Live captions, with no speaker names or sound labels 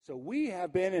So we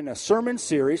have been in a sermon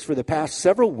series for the past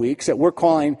several weeks that we're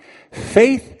calling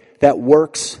Faith That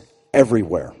Works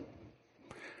Everywhere.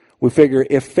 We figure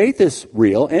if faith is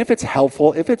real, and if it's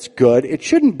helpful, if it's good, it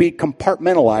shouldn't be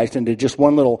compartmentalized into just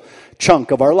one little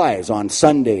chunk of our lives on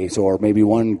Sundays or maybe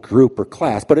one group or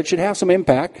class, but it should have some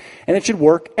impact, and it should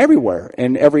work everywhere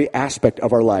in every aspect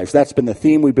of our lives. That's been the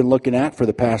theme we've been looking at for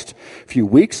the past few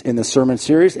weeks in the sermon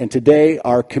series, and today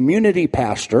our community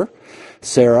pastor,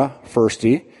 Sara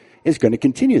Furste, is going to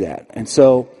continue that. And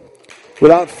so,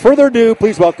 without further ado,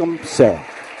 please welcome Sara.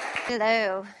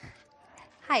 Hello.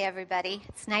 Hi, everybody.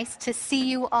 It's nice to see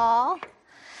you all.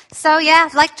 So,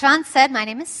 like John said, my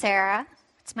name is Sara.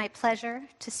 It's my pleasure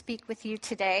to speak with you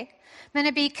today. I'm going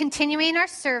to be continuing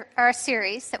our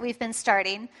series that we've been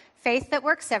starting, Faith That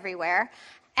Works Everywhere.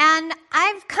 And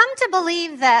I've come to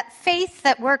believe that faith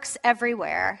that works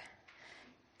everywhere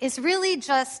is really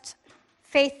just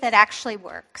faith that actually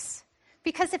works.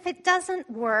 Because if it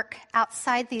doesn't work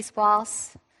outside these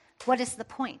walls, what is the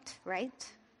point, right?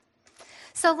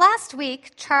 So last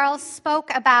week, Charles spoke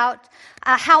about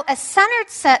how a centered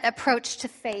set approach to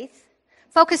faith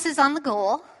focuses on the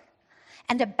goal,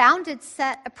 and a bounded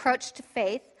set approach to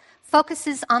faith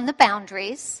focuses on the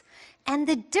boundaries, and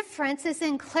the difference is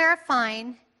in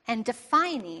clarifying and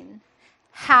defining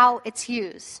how it's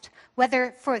used,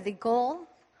 whether for the goal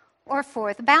or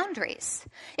for the boundaries.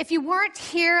 If you weren't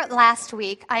here last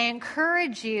week, I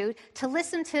encourage you to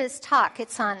listen to his talk.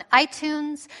 It's on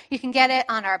iTunes. You can get it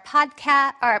on our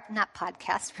podcast, or not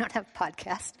podcast, we don't have a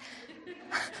podcast,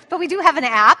 but we do have an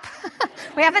app.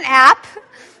 We have an app,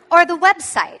 or the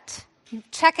website.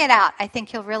 Check it out. I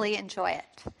think you'll really enjoy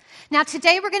it. Now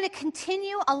today we're going to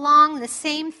continue along the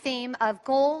same theme of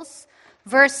goals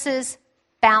versus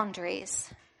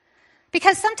boundaries.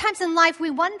 Because sometimes in life we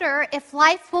wonder if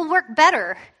life will work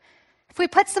better if we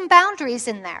put some boundaries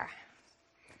in there.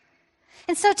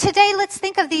 And so today let's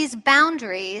think of these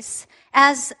boundaries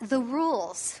as the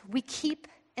rules we keep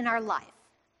in our life.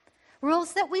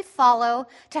 Rules that we follow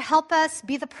to help us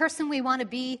be the person we want to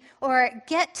be or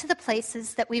get to the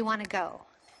places that we want to go.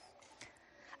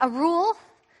 A rule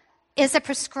is a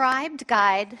prescribed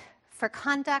guide for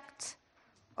conduct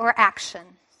or action.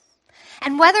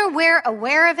 And whether we're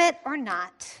aware of it or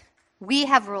not, we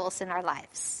have rules in our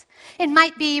lives. It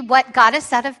might be what got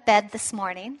us out of bed this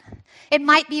morning. It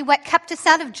might be what kept us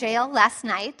out of jail last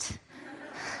night.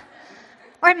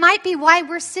 Or it might be why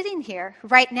we're sitting here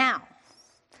right now.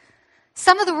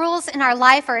 Some of the rules in our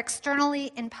life are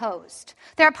externally imposed.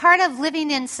 They're a part of living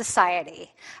in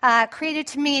society, created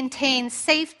to maintain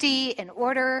safety and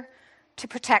order, to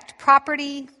protect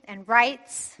property and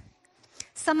rights.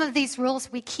 Some of these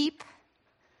rules we keep,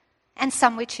 and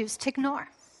some we choose to ignore.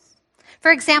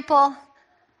 For example,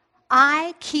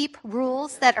 I keep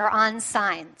rules that are on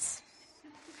signs.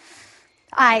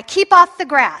 I keep off the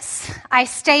grass. I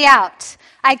stay out.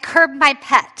 I curb my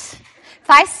pet. If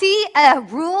I see a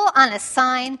rule on a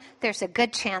sign, there's a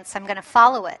good chance I'm going to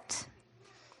follow it.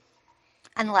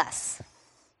 Unless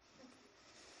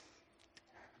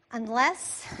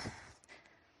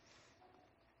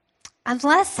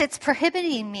it's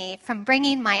prohibiting me from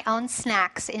bringing my own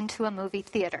snacks into a movie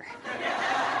theater.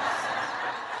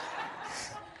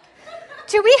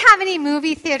 Do we have any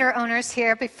movie theater owners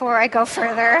here before I go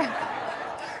further?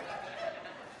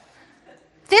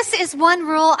 This is one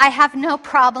rule I have no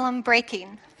problem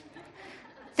breaking.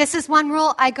 This is one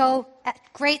rule I go at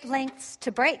great lengths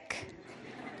to break.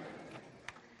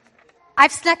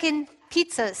 I've snuck in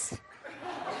pizzas,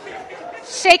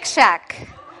 Shake Shack,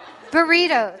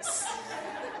 burritos,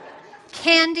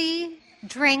 candy,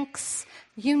 drinks,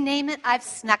 you name it, I've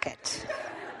snuck it.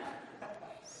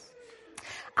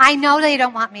 I know they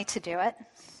don't want me to do it.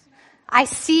 I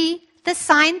see the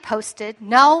sign posted,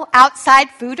 no outside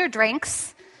food or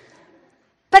drinks.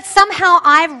 But somehow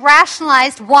I've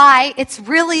rationalized why it's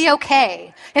really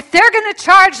okay. If they're going to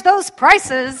charge those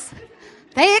prices,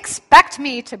 they expect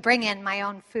me to bring in my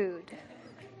own food.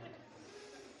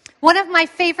 One of my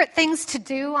favorite things to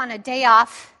do on a day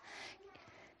off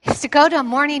is to go to a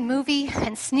morning movie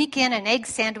and sneak in an egg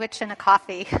sandwich and a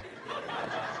coffee.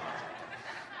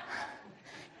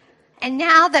 And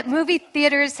now that movie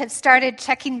theaters have started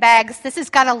checking bags, this has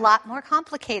got a lot more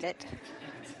complicated.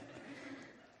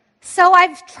 So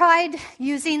I've tried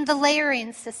using the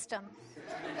layering system.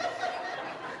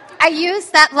 I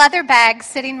use that leather bag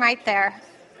sitting right there.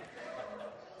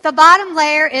 The bottom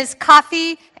layer is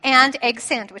coffee and egg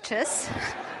sandwiches.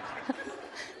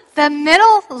 The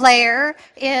middle layer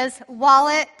is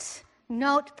wallet,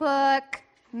 notebook,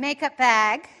 makeup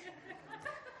bag.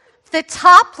 The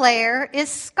top layer is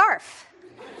scarf.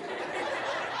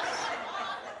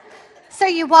 So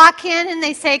you walk in and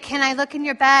they say, "Can I look in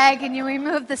your bag?" And you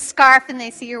remove the scarf and they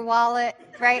see your wallet,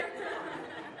 right?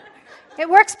 It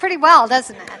works pretty well,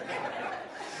 doesn't it?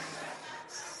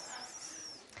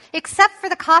 Except for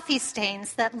the coffee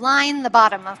stains that line the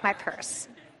bottom of my purse.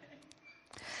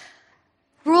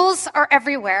 Rules are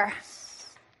everywhere.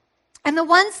 And the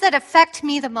ones that affect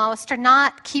me the most are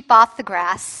not keep off the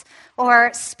grass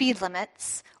or speed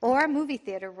limits or movie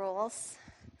theater rules.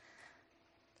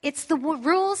 It's the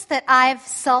rules that I've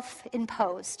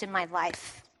self-imposed in my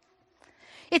life.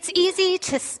 It's easy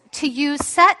to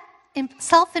use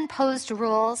self-imposed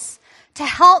rules to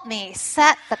help me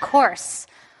set the course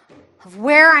of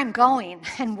where I'm going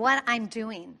and what I'm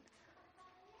doing.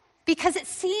 Because it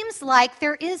seems like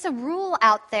there is a rule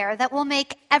out there that will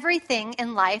make everything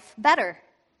in life better.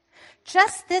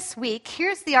 Just this week,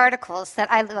 here's the articles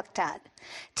that I looked at.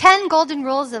 10 golden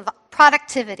rules of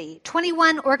productivity,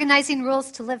 21 organizing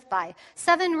rules to live by,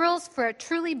 7 rules for a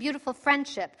truly beautiful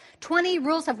friendship, 20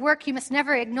 rules of work you must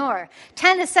never ignore,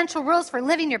 10 essential rules for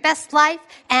living your best life,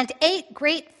 and 8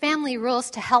 great family rules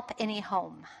to help any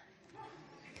home.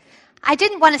 I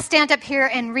didn't want to stand up here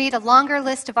and read a longer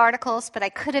list of articles, but I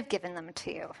could have given them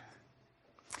to you.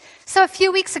 So a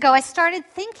few weeks ago, I started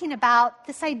thinking about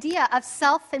this idea of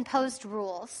self-imposed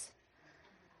rules.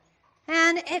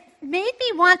 And it made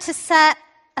me want to set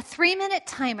a 3-minute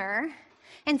timer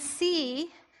and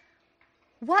see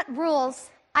what rules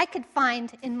I could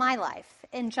find in my life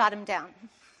and jot them down.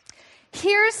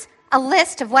 Here's a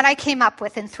list of what I came up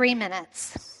with in 3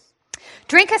 minutes.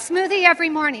 Drink a smoothie every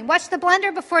morning. Watch the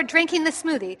blender before drinking the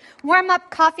smoothie. Warm up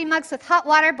coffee mugs with hot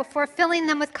water before filling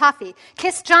them with coffee.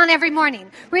 Kiss John every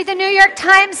morning. Read the New York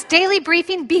Times daily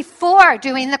briefing before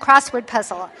doing the crossword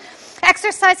puzzle.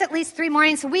 Exercise at least 3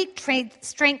 mornings a week.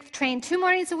 Strength train 2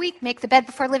 mornings a week. Make the bed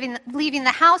before leaving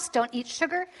the house. Don't eat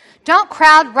sugar. Don't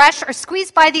crowd, rush, or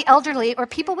squeeze by the elderly or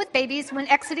people with babies when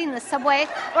exiting the subway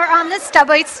or on the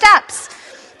subway steps.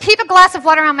 Keep a glass of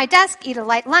water on my desk, eat a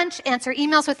light lunch, answer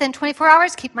emails within 24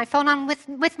 hours, keep my phone on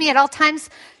with me at all times,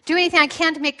 do anything I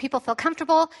can to make people feel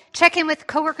comfortable, check in with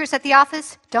coworkers at the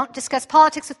office, don't discuss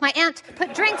politics with my aunt,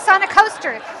 put drinks on a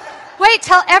coaster. Wait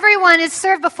till everyone is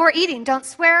served before eating. Don't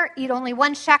swear. Eat only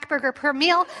 1 shack burger per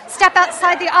meal. Step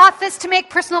outside the office to make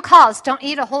personal calls. Don't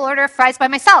eat a whole order of fries by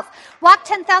myself. Walk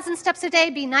 10,000 steps a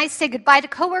day. Be nice. Say goodbye to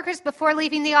coworkers before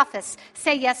leaving the office.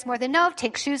 Say yes more than no.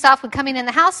 Take shoes off when coming in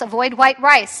the house. Avoid white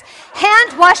rice.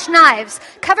 Hand wash knives.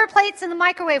 Cover plates in the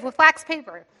microwave with wax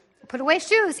paper. Put away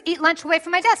shoes. Eat lunch away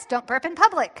from my desk. Don't burp in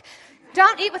public.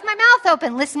 Don't eat with my mouth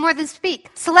open. Listen more than speak.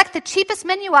 Select the cheapest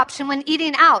menu option when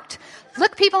eating out.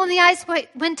 Look people in the eyes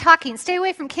when talking. Stay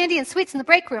away from candy and sweets in the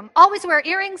break room. Always wear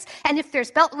earrings, and if there's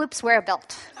belt loops, wear a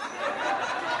belt.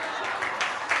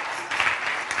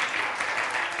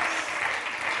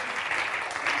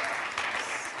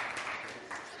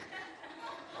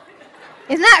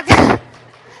 Isn't that...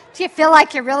 Do you feel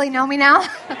like you really know me now?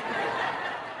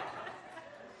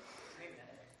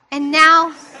 And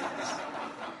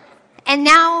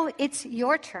now it's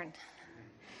your turn.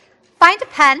 Find a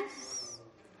pen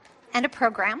and a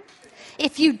program.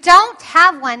 If you don't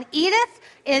have one, Edith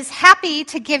is happy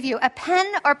to give you a pen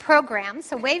or program,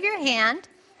 so wave your hand.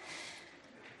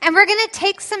 And we're going to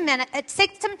take some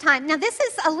time. Now, this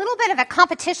is a little bit of a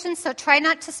competition, so try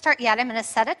not to start yet. I'm going to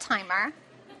set a timer.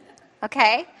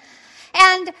 Okay?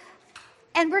 And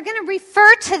we're going to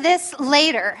refer to this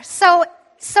later. So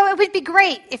it would be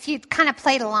great if you kind of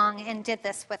played along and did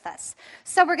this with us.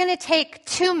 So we're going to take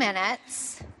 2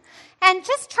 minutes and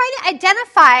just try to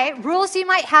identify rules you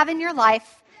might have in your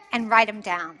life and write them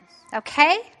down.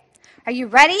 Okay? Are you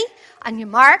ready? On your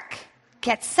mark,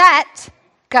 get set,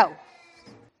 go.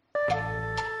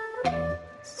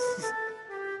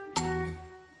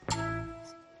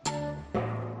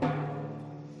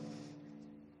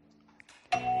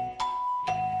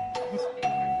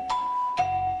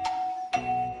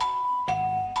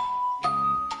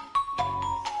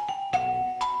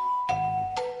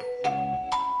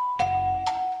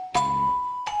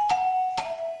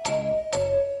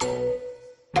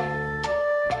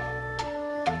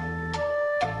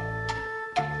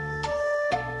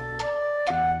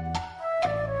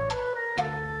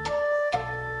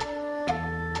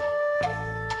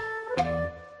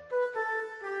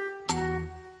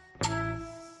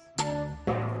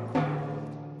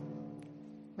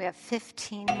 We have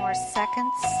 15 more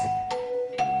seconds.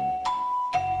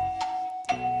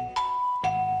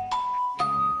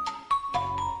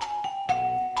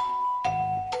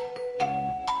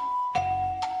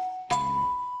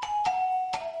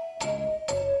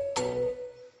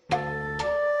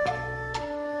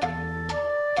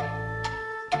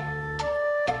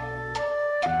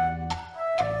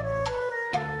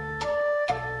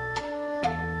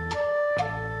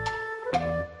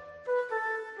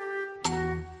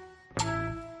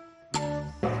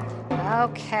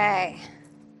 Okay.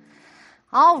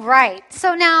 All right.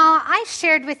 So now I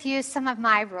shared with you some of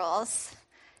my rules.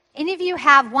 Any of you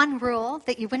have one rule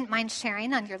that you wouldn't mind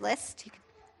sharing on your list?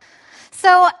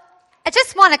 So I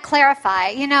just want to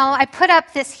clarify, I put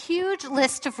up this huge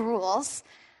list of rules.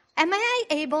 Am I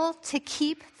able to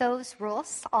keep those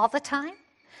rules all the time?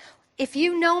 If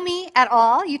you know me at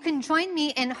all, you can join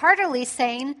me in heartily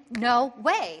saying, no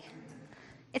way.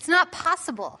 It's not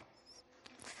possible.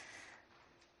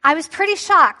 I was pretty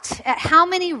shocked at how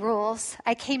many rules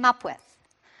I came up with.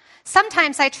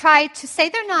 Sometimes I try to say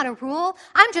they're not a rule,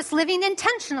 I'm just living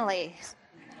intentionally.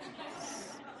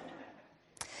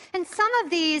 And some of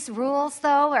these rules,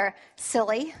 though, are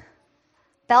silly.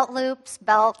 Belt loops,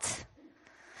 belt.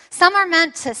 Some are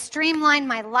meant to streamline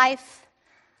my life.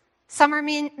 Some are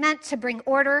meant to bring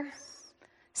order.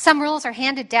 Some rules are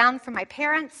handed down from my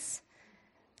parents.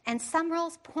 And some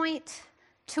rules point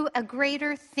to a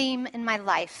greater theme in my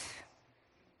life.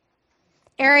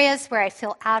 Areas where I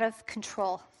feel out of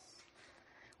control.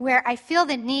 Where I feel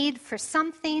the need for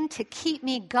something to keep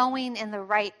me going in the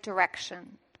right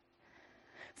direction.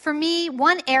 For me,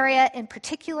 one area in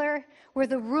particular where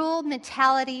the rule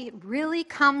mentality really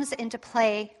comes into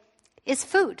play is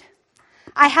food.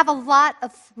 I have a lot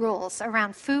of rules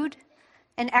around food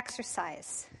and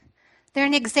exercise. They're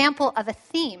an example of a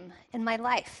theme in my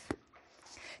life.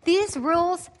 These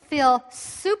rules feel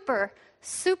super,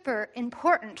 super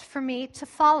important for me to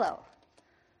follow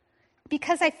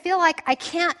because I feel like I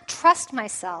can't trust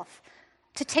myself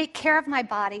to take care of my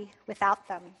body without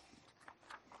them.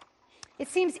 It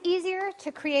seems easier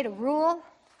to create a rule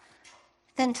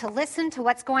than to listen to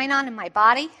what's going on in my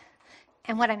body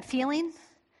and what I'm feeling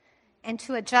and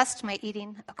to adjust my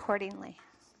eating accordingly.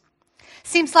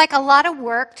 Seems like a lot of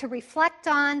work to reflect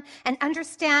on and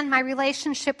understand my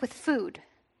relationship with food.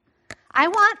 I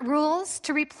want rules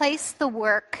to replace the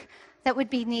work that would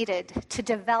be needed to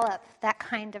develop that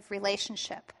kind of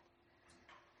relationship.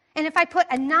 And if I put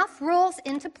enough rules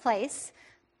into place,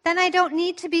 then I don't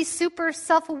need to be super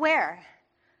self-aware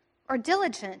or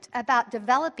diligent about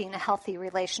developing a healthy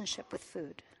relationship with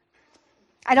food.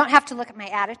 I don't have to look at my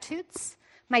attitudes,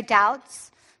 my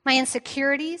doubts, my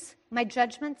insecurities, my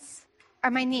judgments, or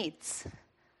my needs.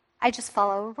 I just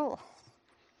follow a rule.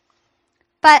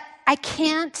 But I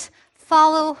can't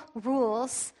follow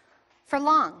rules for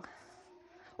long,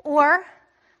 or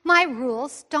my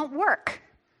rules don't work.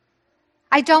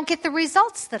 I don't get the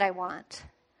results that I want.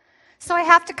 So I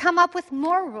have to come up with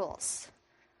more rules,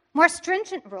 more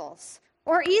stringent rules,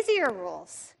 or easier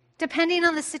rules, depending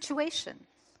on the situation.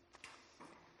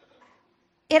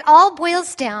 It all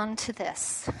boils down to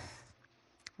this: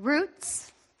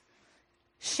 roots,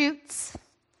 shoots,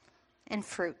 and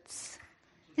fruits.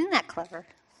 Isn't that clever?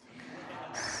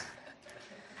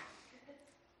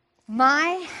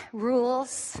 My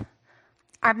rules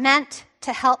are meant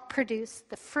to help produce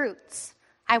the fruits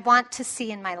I want to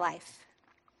see in my life.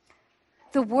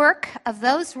 The work of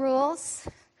those rules,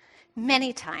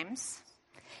 many times,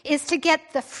 is to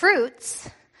get the fruits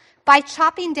by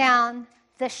chopping down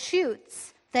the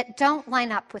shoots that don't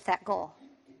line up with that goal.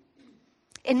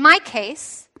 In my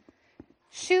case,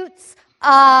 shoots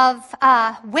of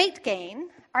weight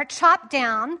gain are chopped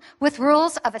down with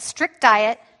rules of a strict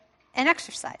diet and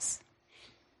exercise.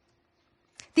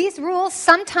 These rules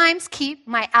sometimes keep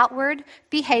my outward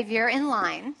behavior in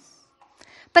line,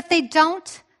 but they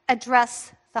don't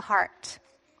address the heart.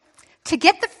 To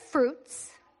get the fruits,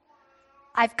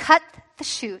 I've cut the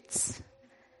shoots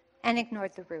and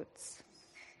ignored the roots.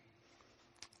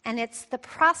 And it's the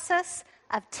process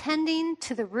of tending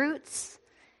to the roots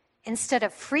instead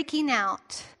of freaking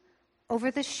out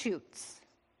over the shoots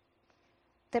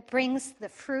that brings the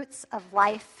fruits of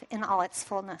life in all its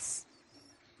fullness.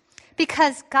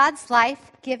 Because God's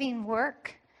life-giving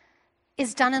work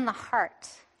is done in the heart.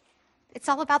 It's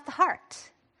all about the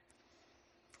heart.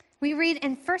 We read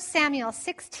in 1 Samuel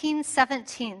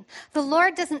 16:17, the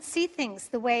Lord doesn't see things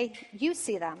the way you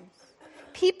see them.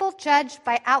 People judge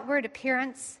by outward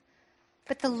appearance,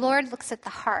 but the Lord looks at the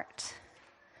heart.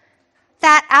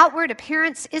 That outward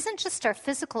appearance isn't just our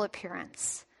physical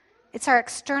appearance. It's our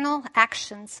external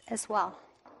actions as well.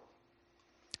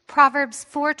 Proverbs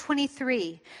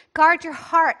 4:23, guard your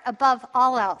heart above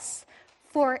all else,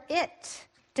 for it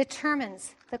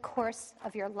determines the course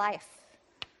of your life.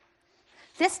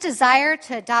 This desire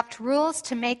to adopt rules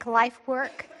to make life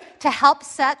work, to help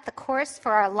set the course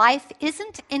for our life,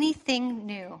 isn't anything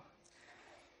new.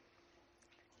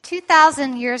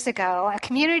 2,000 years ago, a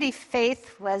community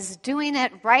faith was doing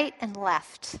it right and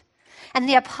left. And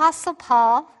the Apostle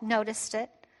Paul noticed it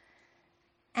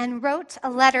and wrote a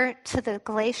letter to the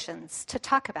Galatians to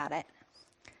talk about it.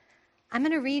 I'm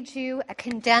going to read you a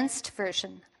condensed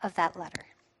version of that letter.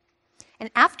 And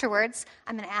afterwards,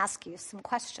 I'm going to ask you some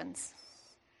questions.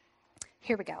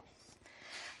 Here we go.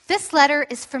 This letter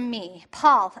is from me,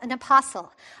 Paul, an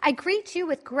apostle. I greet you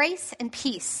with grace and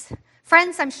peace.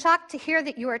 Friends, I'm shocked to hear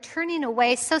that you are turning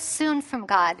away so soon from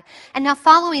God and now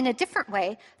following a different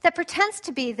way that pretends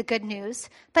to be the good news,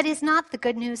 but is not the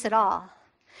good news at all.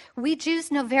 We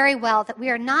Jews know very well that we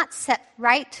are not set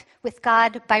right with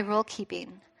God by rule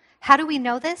keeping. How do we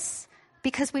know this?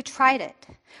 Because we tried it.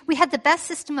 We had the best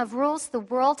system of rules the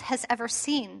world has ever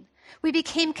seen. We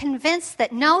became convinced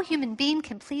that no human being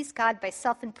can please God by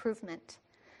self-improvement.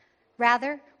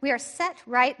 Rather, we are set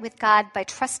right with God by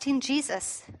trusting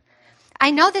Jesus.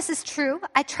 I know this is true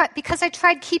because I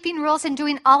tried keeping rules and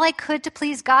doing all I could to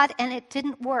please God, and it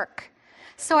didn't work.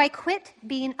 So I quit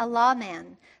being a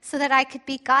lawman so that I could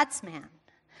be God's man.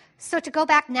 So to go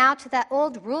back now to that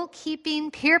old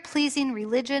rule-keeping, peer-pleasing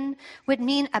religion would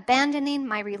mean abandoning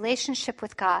my relationship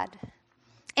with God.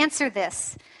 Answer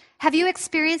this. Have you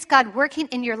experienced God working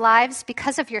in your lives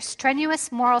because of your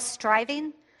strenuous moral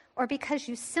striving or because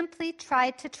you simply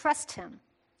tried to trust him?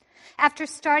 After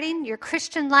starting your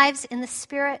Christian lives in the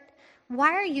Spirit,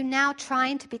 why are you now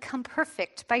trying to become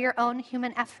perfect by your own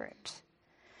human effort?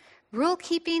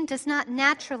 Rule-keeping does not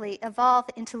naturally evolve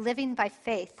into living by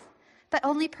faith, but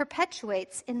only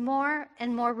perpetuates in more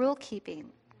and more rule-keeping.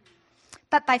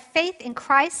 But by faith in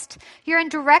Christ, you're in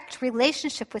direct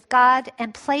relationship with God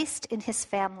and placed in his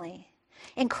family.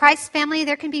 In Christ's family,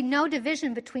 there can be no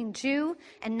division between Jew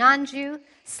and non-Jew,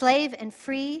 slave and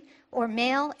free, or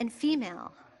male and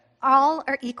female. All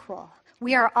are equal.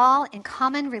 We are all in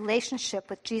common relationship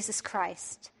with Jesus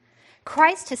Christ.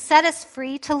 Christ has set us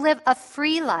free to live a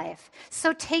free life,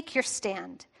 so take your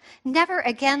stand. Never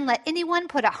again let anyone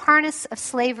put a harness of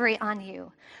slavery on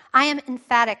you. I am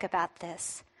emphatic about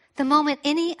this. The moment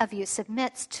any of you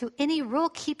submits to any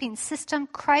rule-keeping system,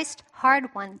 Christ's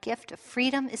hard-won gift of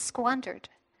freedom is squandered.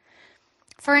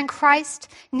 For in Christ,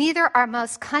 neither our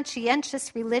most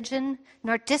conscientious religion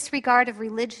nor disregard of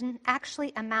religion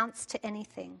actually amounts to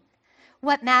anything.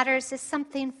 What matters is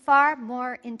something far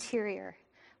more interior.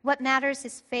 What matters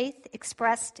is faith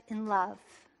expressed in love.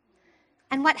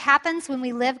 And what happens when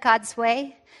we live God's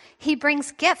way? He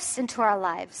brings gifts into our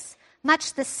lives,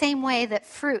 much the same way that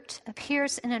fruit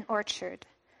appears in an orchard.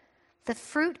 The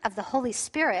fruit of the Holy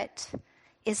Spirit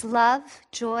is love,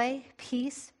 joy,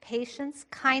 peace, patience,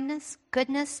 kindness,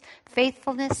 goodness,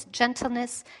 faithfulness,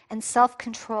 gentleness, and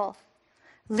self-control.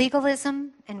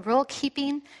 Legalism and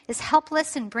rule-keeping is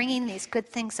helpless in bringing these good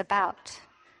things about.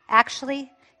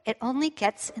 Actually, it only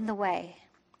gets in the way.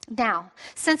 Now,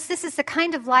 since this is the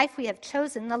kind of life we have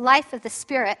chosen, the life of the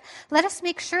Spirit, let us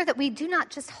make sure that we do not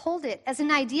just hold it as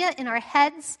an idea in our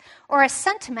heads or a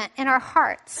sentiment in our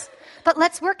hearts, but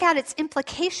let's work out its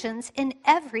implications in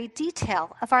every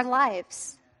detail of our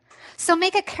lives. So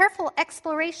make a careful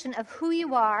exploration of who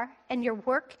you are and your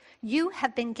work you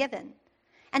have been given,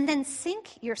 and then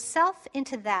sink yourself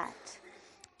into that.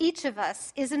 Each of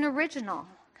us is an original.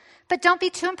 But don't be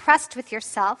too impressed with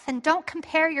yourself and don't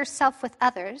compare yourself with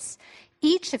others.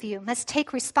 Each of you must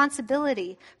take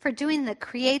responsibility for doing the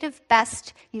creative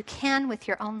best you can with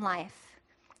your own life.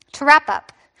 To wrap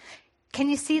up, can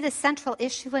you see the central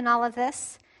issue in all of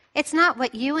this? It's not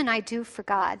what you and I do for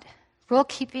God. Rule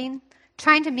keeping,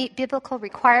 trying to meet biblical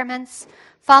requirements,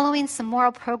 following some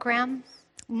moral program,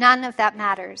 none of that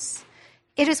matters.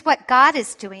 It is what God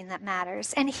is doing that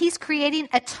matters, and he's creating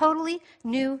a totally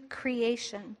new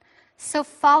creation. So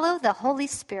follow the Holy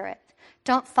Spirit.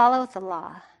 Don't follow the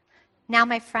law. Now,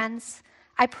 my friends,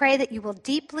 I pray that you will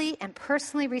deeply and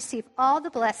personally receive all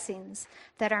the blessings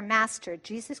that our Master,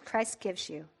 Jesus Christ, gives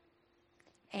you.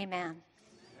 Amen.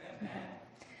 Amen.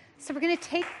 So we're going to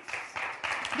take...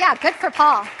 Yeah, good for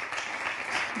Paul.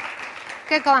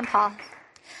 Good going, Paul.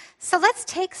 So let's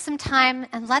take some time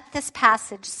and let this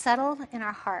passage settle in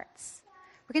our hearts.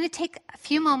 We're going to take a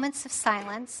few moments of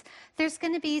silence. There's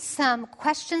going to be some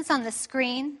questions on the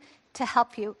screen to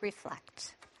help you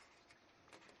reflect.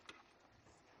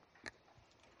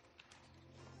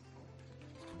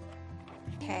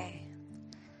 Okay.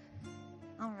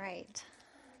 All right.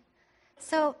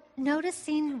 So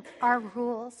noticing our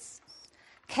rules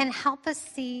can help us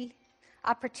see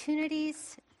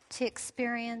opportunities to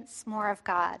experience more of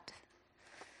God.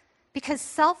 Because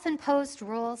self-imposed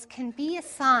rules can be a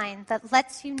sign that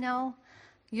lets you know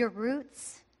your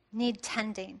roots need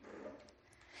tending.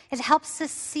 It helps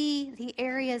us see the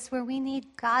areas where we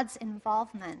need God's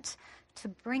involvement to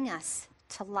bring us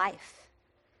to life.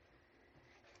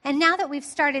 And now that we've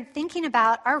started thinking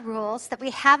about our rules that we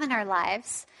have in our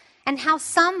lives, and how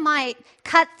some might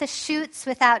cut the shoots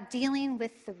without dealing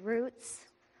with the roots,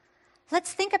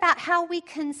 let's think about how we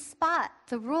can spot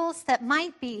the rules that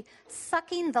might be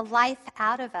sucking the life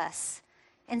out of us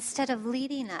instead of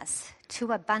leading us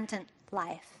to abundant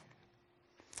life.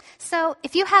 So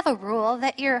if you have a rule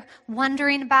that you're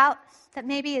wondering about that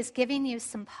maybe is giving you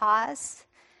some pause,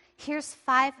 here's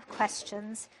 5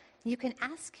 questions you can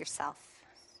ask yourself.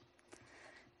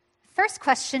 First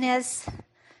question is,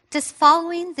 does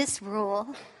following this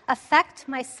rule affect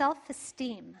my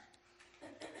self-esteem?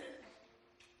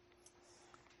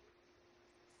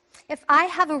 If I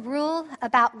have a rule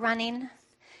about running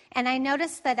and I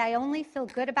notice that I only feel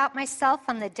good about myself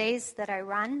on the days that I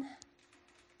run,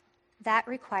 that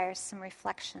requires some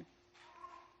reflection.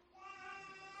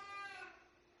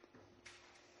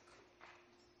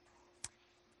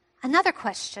 Another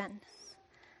question,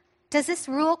 does this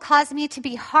rule cause me to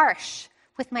be harsh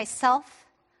with myself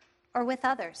or with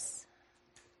others?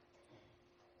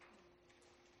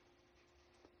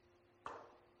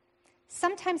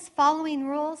 Sometimes following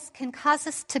rules can cause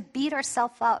us to beat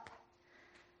ourselves up.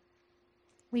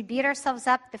 We beat ourselves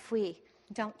up if we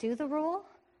don't do the rule,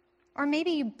 or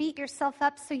maybe you beat yourself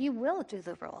up so you will do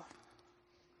the rule.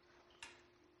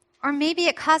 Or maybe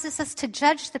it causes us to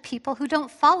judge the people who don't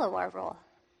follow our rule.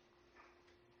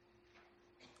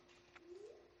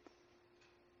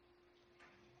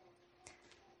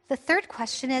 The third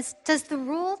question is, does the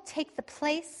rule take the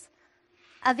place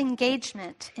of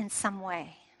engagement in some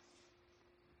way?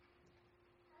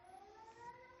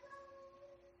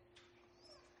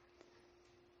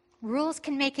 Rules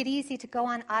can make it easy to go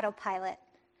on autopilot,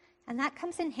 and that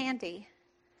comes in handy.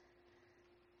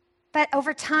 But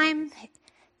over time,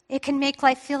 it can make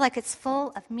life feel like it's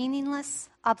full of meaningless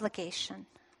obligation.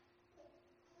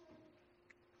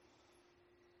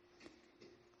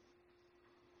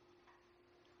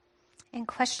 And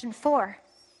question 4,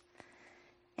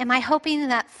 am I hoping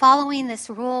that following this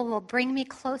rule will bring me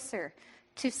closer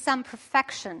to some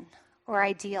perfection or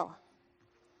ideal?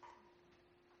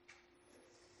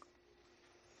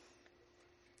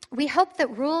 We hope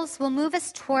that rules will move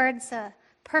us towards a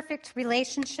perfect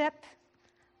relationship,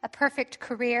 a perfect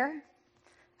career,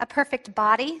 a perfect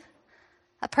body,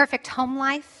 a perfect home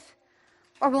life,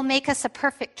 or will make us a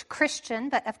perfect Christian,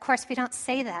 but of course we don't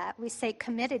say that, we say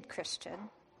committed Christian.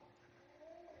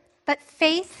 But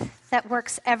faith that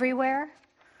works everywhere,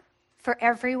 for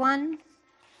everyone,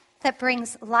 that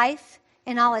brings life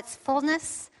in all its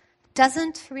fullness,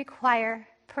 doesn't require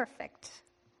perfect.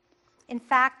 In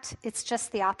fact, it's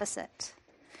just the opposite.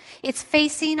 It's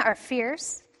facing our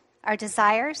fears, our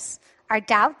desires, our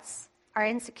doubts, our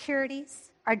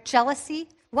insecurities, our jealousy,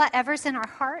 whatever's in our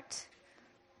heart,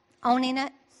 owning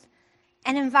it,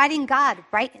 and inviting God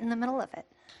right in the middle of it.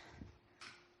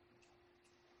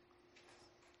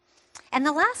 And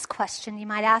the last question you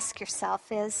might ask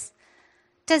yourself is,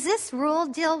 does this rule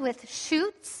deal with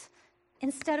shoots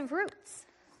instead of roots?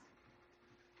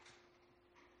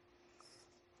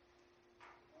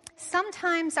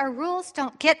 Sometimes our rules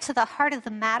don't get to the heart of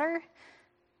the matter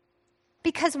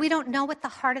because we don't know what the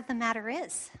heart of the matter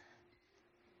is.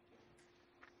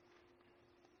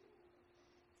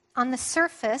 On the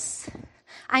surface,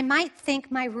 I might think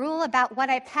my rule about what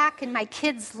I pack in my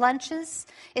kids' lunches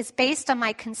is based on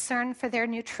my concern for their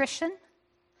nutrition.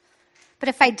 But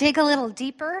if I dig a little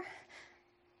deeper,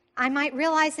 I might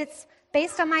realize it's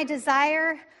based on my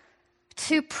desire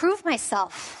to prove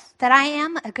myself that I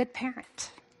am a good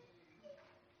parent.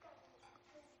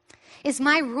 Is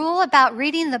my rule about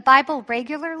reading the Bible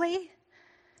regularly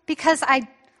because I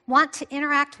want to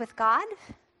interact with God?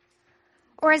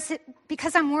 Or is it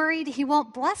because I'm worried he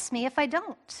won't bless me if I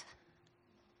don't?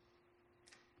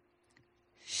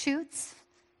 Shoots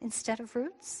instead of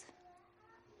roots?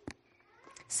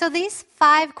 So these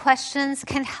 5 questions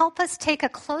can help us take a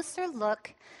closer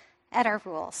look at our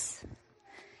rules.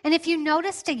 And if you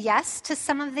noticed a yes to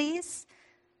some of these,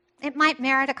 it might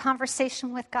merit a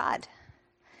conversation with God.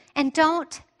 And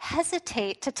don't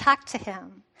hesitate to talk to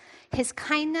him. His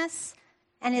kindness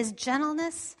and his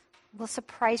gentleness will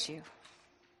surprise you.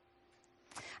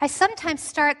 I sometimes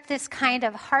start this kind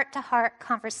of heart-to-heart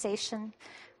conversation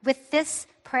with this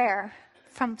prayer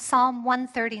from Psalm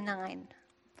 139.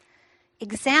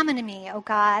 Examine me, O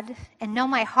God, and know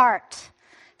my heart.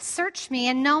 Search me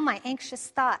and know my anxious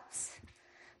thoughts.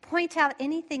 Point out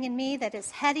anything in me that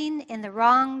is heading in the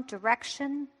wrong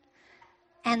direction,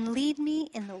 and lead me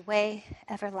in the way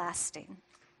everlasting.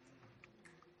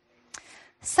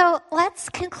 So let's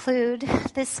conclude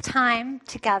this time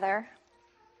together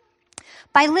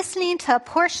by listening to a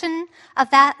portion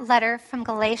of that letter from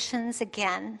Galatians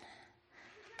again,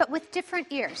 but with different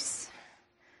ears.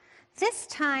 this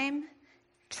time,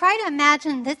 try to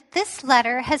imagine that this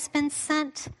letter has been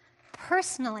sent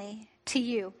personally to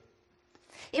you.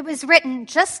 It was written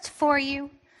just for you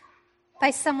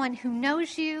by someone who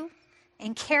knows you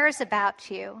and cares about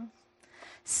you,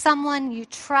 someone you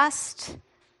trust,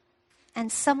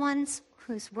 and someone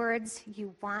whose words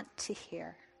you want to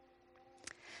hear.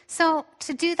 So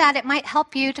to do that, it might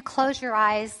help you to close your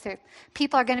eyes.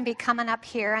 People are going to be coming up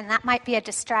here, and that might be a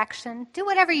distraction. Do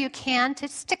whatever you can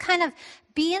just to kind of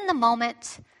be in the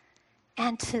moment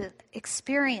and to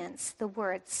experience the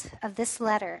words of this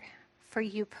letter for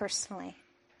you personally.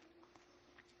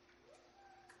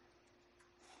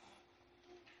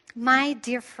 My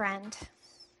dear friend,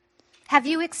 have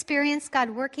you experienced God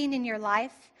working in your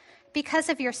life because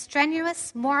of your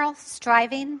strenuous moral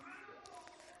striving?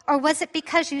 Or was it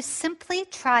because you simply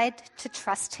tried to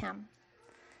trust him?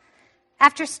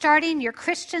 After starting your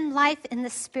Christian life in the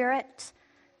Spirit,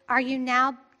 are you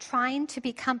now trying to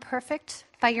become perfect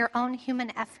by your own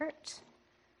human effort?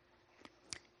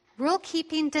 Rule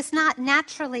keeping does not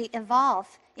naturally evolve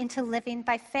into living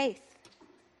by faith,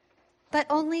 but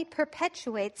only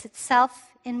perpetuates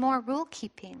itself in more rule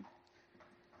keeping.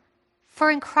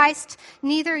 For in Christ,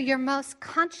 neither your most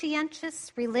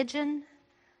conscientious religion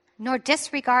nor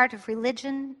disregard of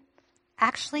religion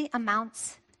actually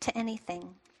amounts to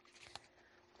anything.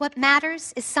 What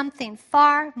matters is something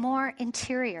far more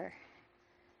interior.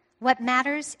 What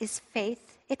matters is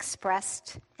faith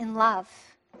expressed in love.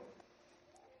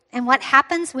 And what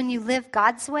happens when you live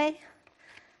God's way?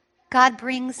 God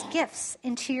brings gifts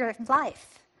into your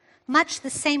life, much the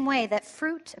same way that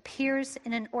fruit appears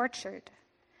in an orchard.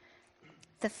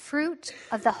 The fruit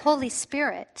of the Holy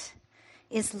Spirit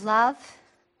is love,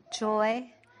 joy,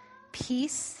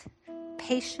 peace,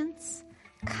 patience,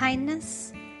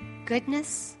 kindness,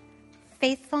 goodness,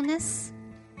 faithfulness,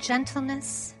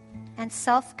 gentleness, and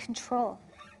self-control.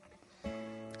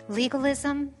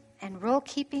 Legalism and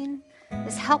rule-keeping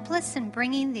is helpless in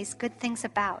bringing these good things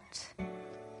about.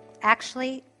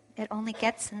 Actually, it only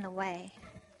gets in the way.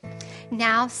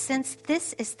 Now, since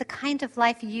this is the kind of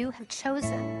life you have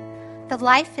chosen, the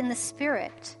life in the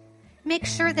Spirit, make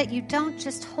sure that you don't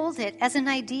just hold it as an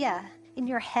idea in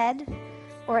your head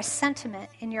or a sentiment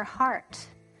in your heart,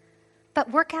 but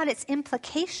work out its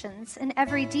implications in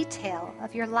every detail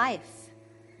of your life.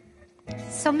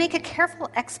 So make a careful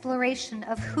exploration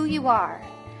of who you are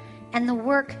and the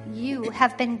work you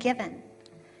have been given,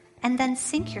 and then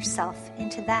sink yourself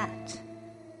into that.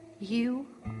 You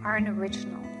are an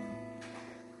original.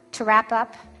 To wrap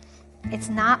up, it's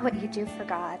not what you do for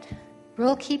God.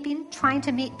 Rule keeping, trying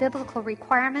to meet biblical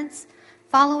requirements,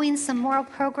 following some moral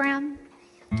program,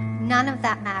 none of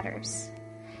that matters.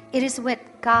 It is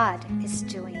what God is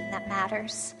doing that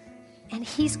matters. And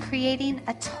he's creating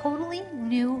a totally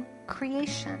new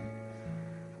creation.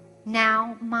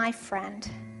 Now, my friend,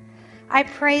 I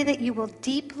pray that you will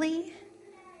deeply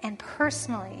and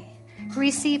personally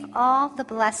receive all the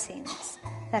blessings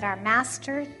that our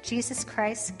Master, Jesus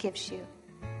Christ, gives you.